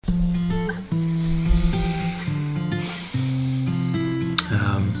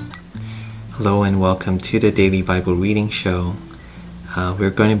Hello and welcome to the Daily Bible Reading Show. We're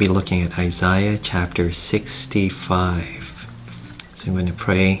going to be looking at Isaiah chapter 65. So I'm going to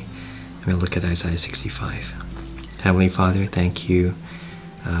pray and we'll look at Isaiah 65. Heavenly Father, thank you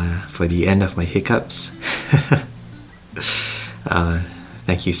for the end of my hiccups.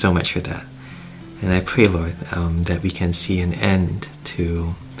 Thank you so much for that. And I pray, Lord, that we can see an end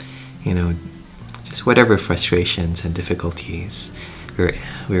to, just whatever frustrations and difficulties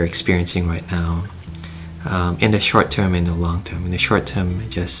we're experiencing right now, in the short term and the long term. In the short term,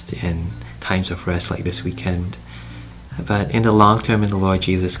 just in times of rest like this weekend, but in the long term, in the Lord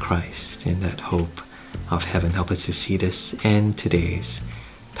Jesus Christ, in that hope of heaven. Help us to see this in today's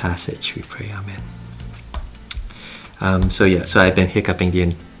passage, we pray. Amen. So I've been hiccuping the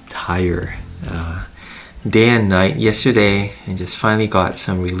entire day and night yesterday, and just finally got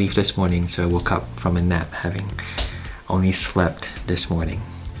some relief this morning. So I woke up from a nap having only slept this morning,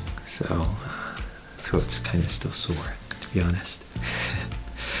 so throat's kind of still sore, to be honest.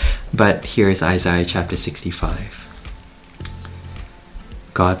 But here's Isaiah chapter 65.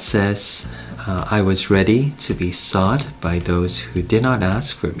 God says, I was ready to be sought by those who did not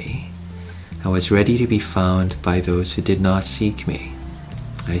ask for me. I was ready to be found by those who did not seek me.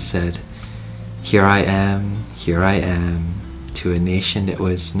 I said, here I am, to a nation that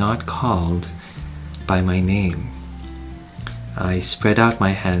was not called by my name. I spread out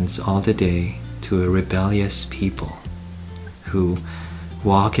my hands all the day to a rebellious people who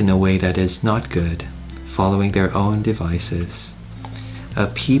walk in a way that is not good, following their own devices. A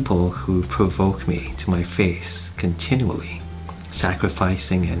people who provoke me to my face continually,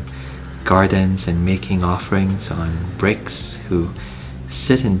 sacrificing in gardens and making offerings on bricks, who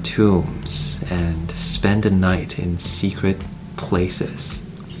sit in tombs and spend the night in secret places,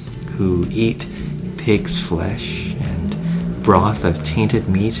 who eat pig's flesh and broth of tainted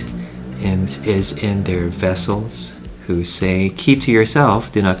meat is in their vessels, who say, keep to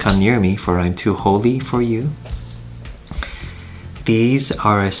yourself, do not come near me, for I am too holy for you. These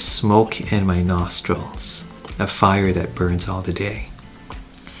are a smoke in my nostrils, a fire that burns all the day.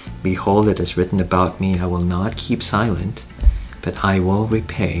 Behold, it is written about me, I will not keep silent, but I will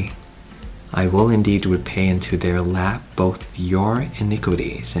repay. I will indeed repay into their lap both your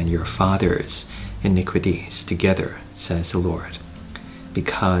iniquities and your father's iniquities together, says the Lord,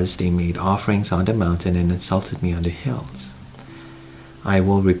 because they made offerings on the mountain and insulted me on the hills. I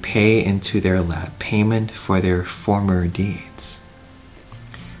will repay into their lap payment for their former deeds.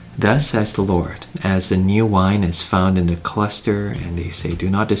 Thus says the Lord, as the new wine is found in the cluster, and they say, do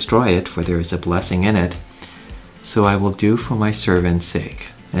not destroy it, for there is a blessing in it, so I will do for my servant's sake,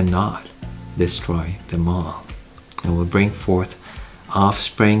 and not destroy them all. I will bring forth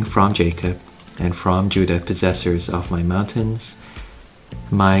offspring from Jacob, and from Judah possessors of my mountains.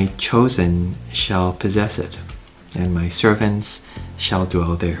 My chosen shall possess it, and my servants shall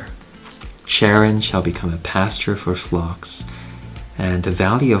dwell there. Sharon shall become a pasture for flocks, and the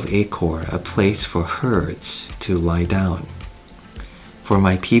valley of Achor a place for herds to lie down. For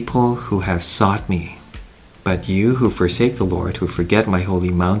my people who have sought me, but you who forsake the Lord, who forget my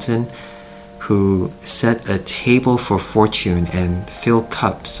holy mountain, who set a table for fortune and fill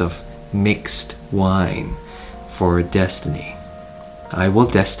cups of mixed wine for destiny. I will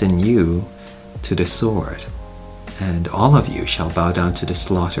destine you to the sword, and all of you shall bow down to the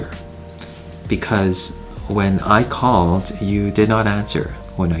slaughter. Because when I called, you did not answer.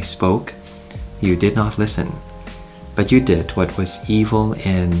 When I spoke, you did not listen. But you did what was evil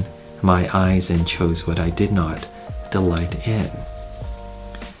in my eyes and chose what I did not delight in.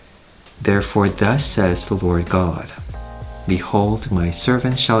 Therefore thus says the Lord God, behold, my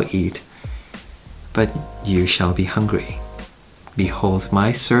servants shall eat, but you shall be hungry. Behold,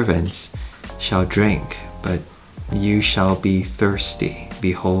 my servants shall drink, but you shall be thirsty.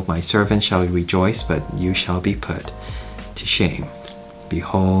 Behold, my servants shall rejoice, but you shall be put to shame.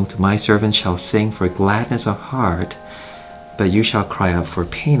 Behold, my servants shall sing for gladness of heart, but you shall cry out for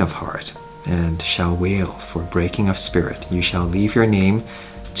pain of heart, and shall wail for breaking of spirit. You shall leave your name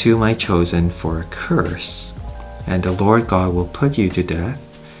to my chosen for a curse, and the Lord God will put you to death,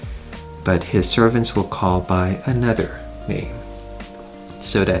 but his servants will call by another name,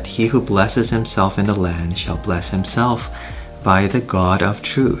 so that he who blesses himself in the land shall bless himself by the God of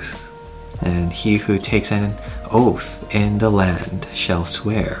truth, and he who takes an oath in the land shall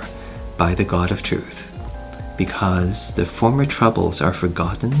swear by the God of truth, because the former troubles are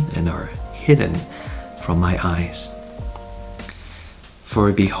forgotten and are hidden from my eyes.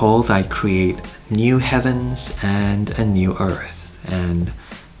 For behold, I create new heavens and a new earth, and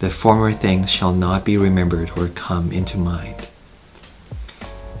the former things shall not be remembered or come into mind.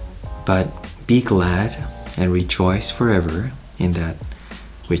 But Be glad and rejoice forever in that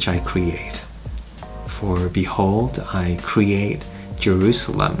which I create. For behold, I create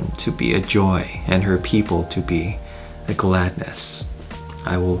Jerusalem to be a joy, and her people to be a gladness.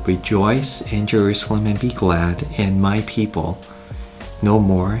 I will rejoice in Jerusalem and be glad in my people. No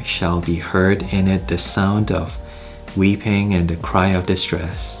more shall be heard in it the sound of weeping and the cry of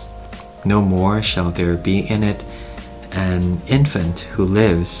distress. No more shall there be in it an infant who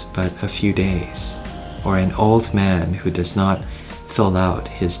lives but a few days, or an old man who does not fill out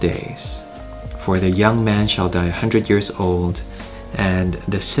his days. For the young man shall die 100 years old, and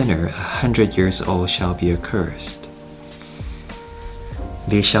the sinner 100 years old shall be accursed.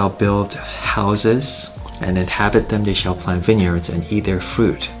 They shall build houses and inhabit them. They shall plant vineyards and eat their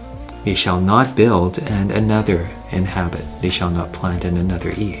fruit. They shall not build and another inhabit. They shall not plant and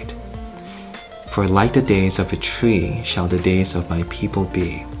another eat. For like the days of a tree shall the days of my people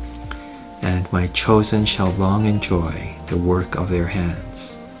be, and my chosen shall long enjoy the work of their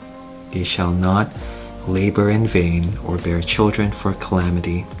hands. They shall not labor in vain or bear children for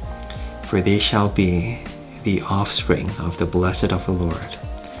calamity, for they shall be the offspring of the blessed of the Lord,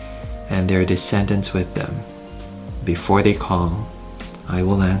 and their descendants with them. Before they call, I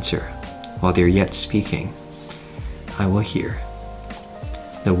will answer. While they are yet speaking, I will hear.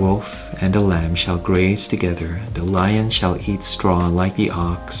 The wolf and the lamb shall graze together. The lion shall eat straw like the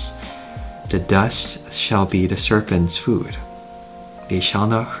ox. The dust shall be the serpent's food. They shall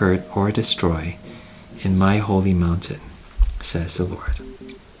not hurt or destroy in my holy mountain, says the Lord.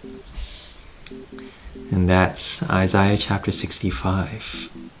 And that's Isaiah chapter 65.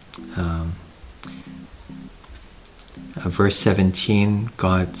 Verse 17,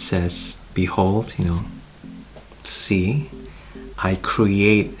 God says, behold, see, I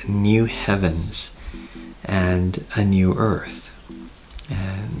create new heavens and a new earth.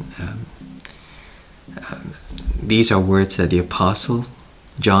 And these are words that the Apostle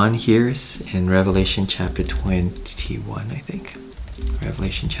John hears in Revelation chapter 21, I think.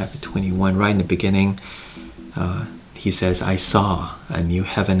 Revelation chapter 21, right in the beginning, he says, I saw a new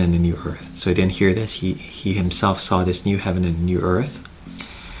heaven and a new earth. So he didn't hear this. He himself saw this new heaven and new earth.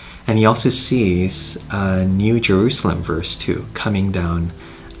 And he also sees a new Jerusalem, verse 2, coming down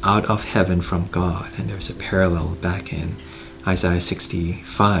out of heaven from God. And there's a parallel back in Isaiah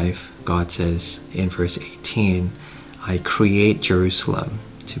 65. God says in verse 18, I create Jerusalem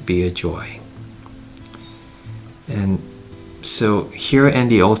to be a joy. And so here in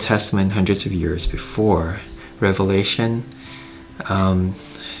the Old Testament, hundreds of years before Revelation,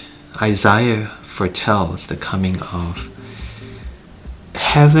 Isaiah foretells the coming of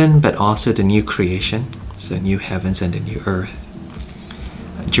heaven, but also the new creation, so new heavens and the new earth.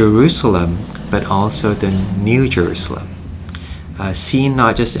 Jerusalem, but also the new Jerusalem. Seen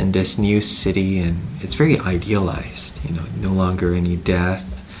not just in this new city, and it's very idealized, no longer any death,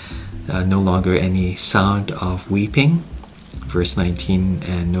 no longer any sound of weeping, verse 19,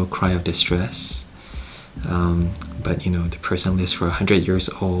 and no cry of distress. But the person lives for 100 years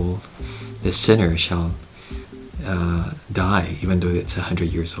old. The sinner shall die, even though it's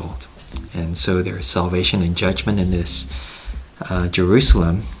 100 years old. And so there is salvation and judgment in this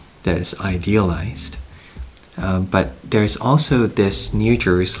Jerusalem that is idealized. But there's also this new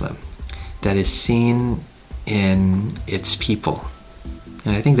Jerusalem that is seen in its people.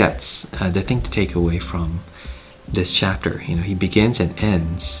 And I think that's the thing to take away from this chapter. He begins and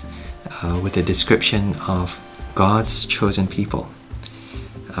ends with a description of God's chosen people.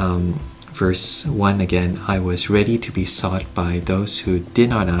 Verse 1 again, I was ready to be sought by those who did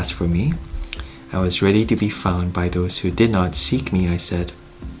not ask for me. I was ready to be found by those who did not seek me. I said,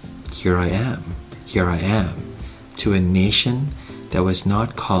 here I am, to a nation that was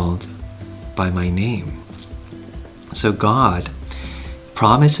not called by my name. So God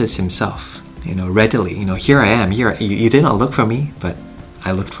promises himself, readily, here I am, here, you did not look for me, but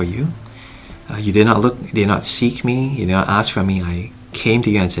I looked for you. You did not seek me, you did not ask for me, I came to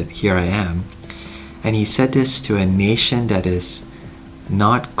you and said, here I am. And he said this to a nation that is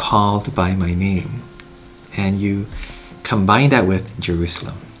not called by my name. And you combine that with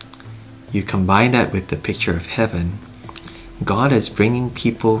Jerusalem. You combine that with the picture of heaven. God is bringing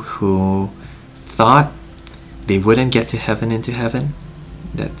people who thought they wouldn't get to heaven into heaven.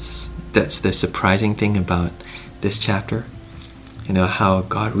 That's the surprising thing about this chapter. How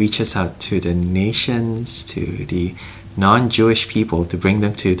God reaches out to the nations, to the non-Jewish people, to bring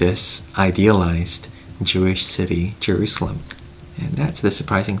them to this idealized Jewish city, Jerusalem. And that's the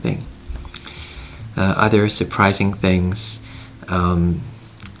surprising thing. Other surprising things, in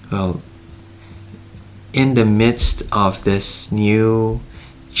the midst of this new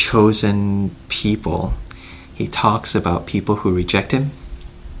chosen people, he talks about people who reject him.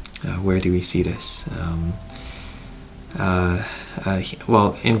 Where do we see this?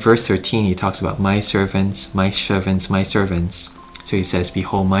 Well, in verse 13, he talks about my servants, my servants, my servants. So he says,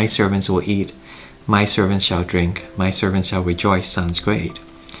 behold, my servants will eat, my servants shall drink, my servants shall rejoice. Sounds great.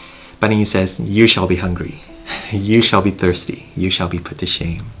 But then he says, you shall be hungry, you shall be thirsty, you shall be put to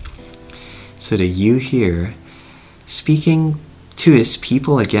shame. So the you here, speaking to his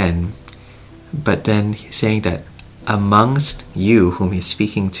people again, but then saying that amongst you whom he's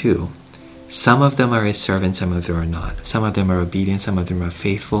speaking to, some of them are his servants, some of them are not. Some of them are obedient, some of them are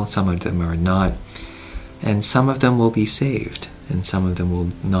faithful, some of them are not. And some of them will be saved, and some of them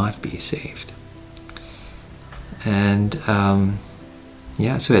will not be saved. And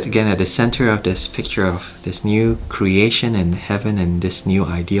so again, at the center of this picture of this new creation in heaven and this new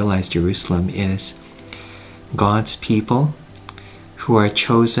idealized Jerusalem is God's people who are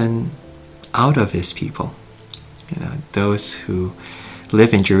chosen out of his people. Those who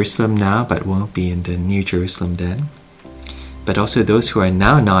live in Jerusalem now but won't be in the new Jerusalem then. But also those who are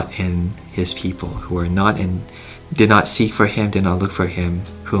now not in his people, who are not in, did not seek for him, did not look for him,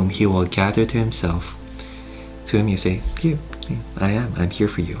 whom he will gather to himself. To him you say, here, I'm here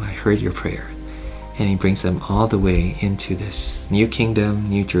for you. I heard your prayer. And he brings them all the way into this new kingdom,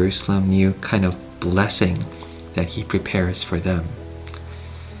 new Jerusalem, new kind of blessing that he prepares for them.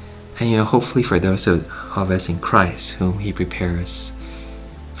 And hopefully for those of us in Christ whom he prepares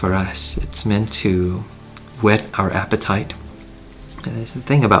for us, it's meant to whet our appetite. And there's the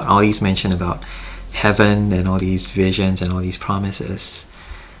thing about all these mention about heaven and all these visions and all these promises,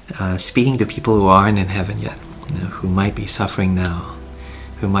 speaking to people who aren't in heaven yet, who might be suffering now,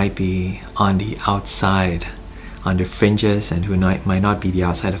 who might be on the outside, on the fringes, and who might not be the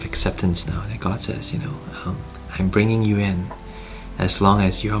outside of acceptance now. That God says, I'm bringing you in. As long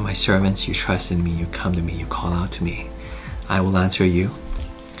as you are my servants, you trust in me, you come to me, you call out to me, I will answer you,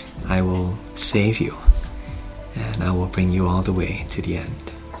 I will save you, and I will bring you all the way to the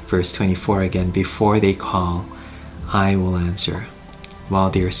end. Verse 24 again, before they call, I will answer.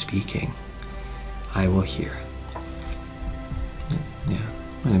 While they are speaking, I will hear. Yeah,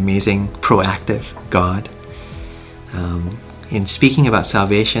 an amazing, proactive God. In speaking about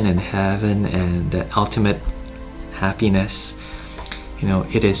salvation and heaven and the ultimate happiness,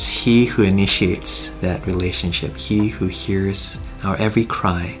 it is he who initiates that relationship, he who hears our every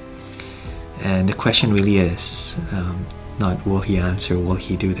cry. And the question really is not will he answer, will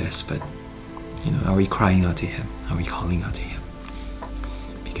he do this, but are we crying out to him? Are we calling out to him?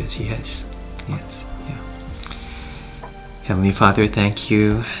 Because he is. Yes. Yeah. Heavenly Father, thank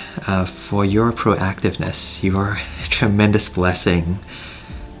you for your proactiveness, your tremendous blessing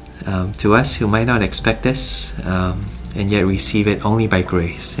to us who might not expect this, and yet receive it only by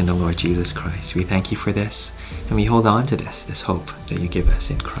grace in the Lord Jesus Christ. We thank you for this, and we hold on to this hope that you give us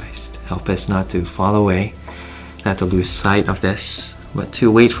in Christ. Help us not to fall away, not to lose sight of this, but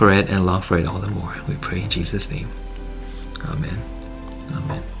to wait for it and long for it all the more. We pray in Jesus' name. Amen.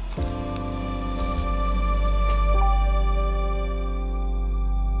 Amen.